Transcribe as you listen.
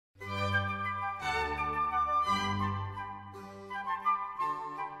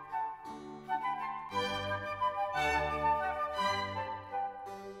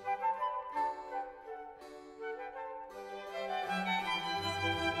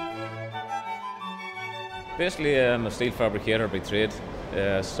Basically I'm a steel fabricator by trade.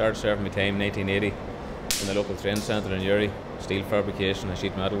 Started serving my time in 1980 in the local training centre in Newry, steel fabrication and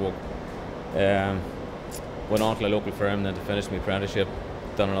sheet metal work. Went on to a local firm then to finish my apprenticeship,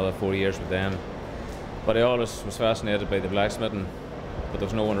 done another 4 years with them. But I always was fascinated by the blacksmithing, but there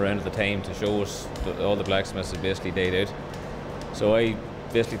was no one around at the time to show us that all the blacksmiths had basically died out. So I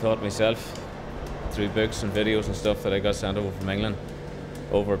basically taught myself through books and videos and stuff that I got sent over from England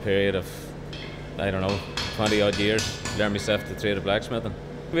over a period of, I don't know, 20 odd years, learned myself the trade of blacksmithing.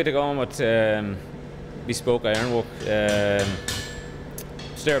 We had to go on with bespoke ironwork, stair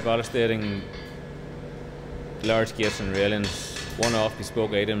balustrading, large gates and railings, one-off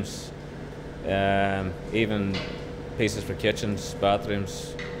bespoke items, even pieces for kitchens,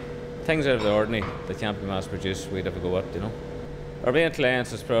 bathrooms, things out of the ordinary that can't be mass produced, we'd have to go at, you know. Our main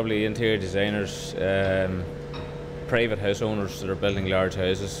clients is probably interior designers, private house owners that are building large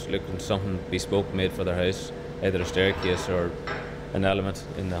houses, looking for something bespoke made for their house, either a staircase or an element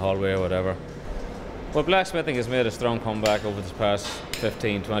in the hallway or whatever. Well, blacksmithing has made a strong comeback over the past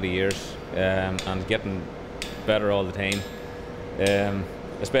 15-20 years and getting better all the time,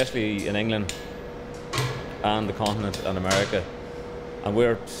 especially in England and the continent and America. And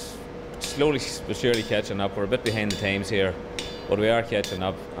we're slowly but surely catching up. We're a bit behind the times here, but we are catching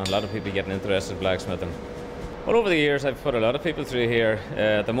up, and a lot of people getting interested in blacksmithing. Well, over the years I've put a lot of people through here.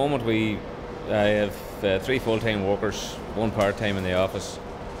 At the moment I have 3 full-time workers, 1 part-time in the office.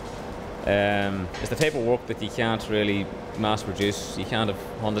 It's the type of work that you can't really mass produce. You can't have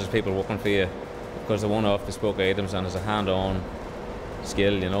hundreds of people working for you because they're one-off bespoke items, and it's a hand-on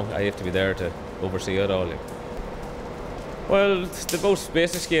skill, you know. I have to be there to oversee it all. Well, the most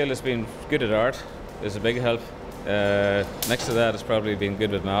basic skill has been good at art. Is a big help. Next to that, it's probably been good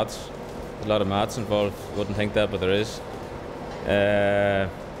with maths. There's a lot of maths involved. Wouldn't think that, but there is.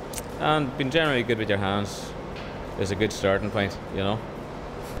 And being generally good with your hands is a good starting point, you know.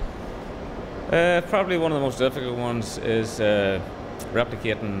 Probably one of the most difficult ones is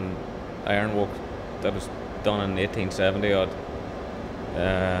replicating ironwork that was done in 1870 odd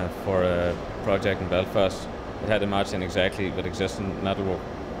for a project in Belfast. It had to match in exactly with existing metalwork.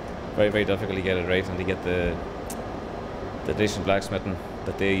 Very, very difficult to get it right and to get the decent blacksmithing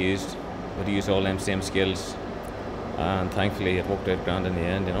that they used. But they used all them same skills, and thankfully it worked out grand in the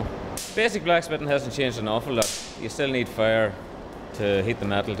end, you know. Basic blacksmithing hasn't changed an awful lot. You still need fire to heat the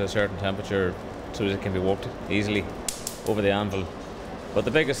metal to a certain temperature so that it can be worked easily over the anvil. But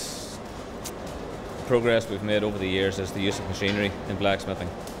the biggest progress we've made over the years is the use of machinery in blacksmithing.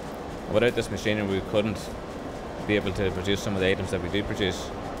 Without this machinery we couldn't be able to produce some of the items that we do produce,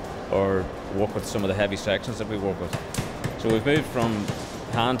 or work with some of the heavy sections that we work with. So we've moved from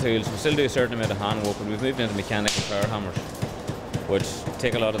hand tools, we still do a certain amount of hand work, but we've moved into mechanical power hammers, which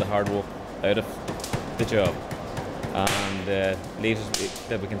take a lot of the hard work out of the job and leaves us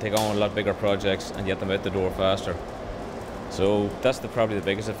that we can take on a lot bigger projects and get them out the door faster. So that's probably the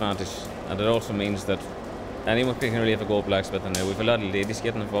biggest advantage, and it also means that anyone can really have a go at blacksmithing now. We've a lot of ladies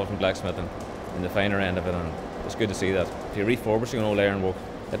getting involved in blacksmithing in the finer end of it, and it's good to see that. If you're refurbishing an old ironwork,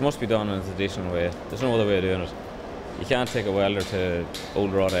 it must be done in a traditional way. There's no other way of doing it. You can't take a welder to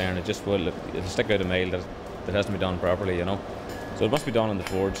old wrought iron, it just will, it'll stick out a mile that hasn't been done properly, you know. So it must be done in the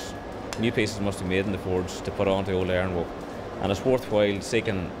forge. New pieces must be made in the forge to put onto old ironwork. And it's worthwhile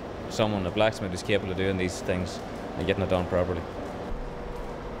seeking someone, a blacksmith, who's capable of doing these things and getting it done properly.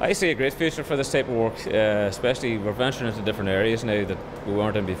 I see a great future for this type of work, especially we're venturing into different areas now that we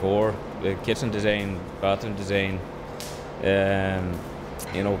weren't in before. The kitchen design, bathroom design.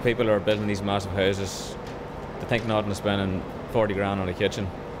 You know, people are building these massive houses. They think nothing of spending 40 grand on a kitchen.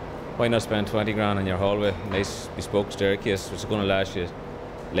 Why not spend 20 grand on your hallway? Nice bespoke staircase, which is going to last you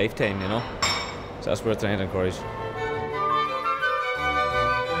a lifetime, you know. So that's what we're trying to encourage.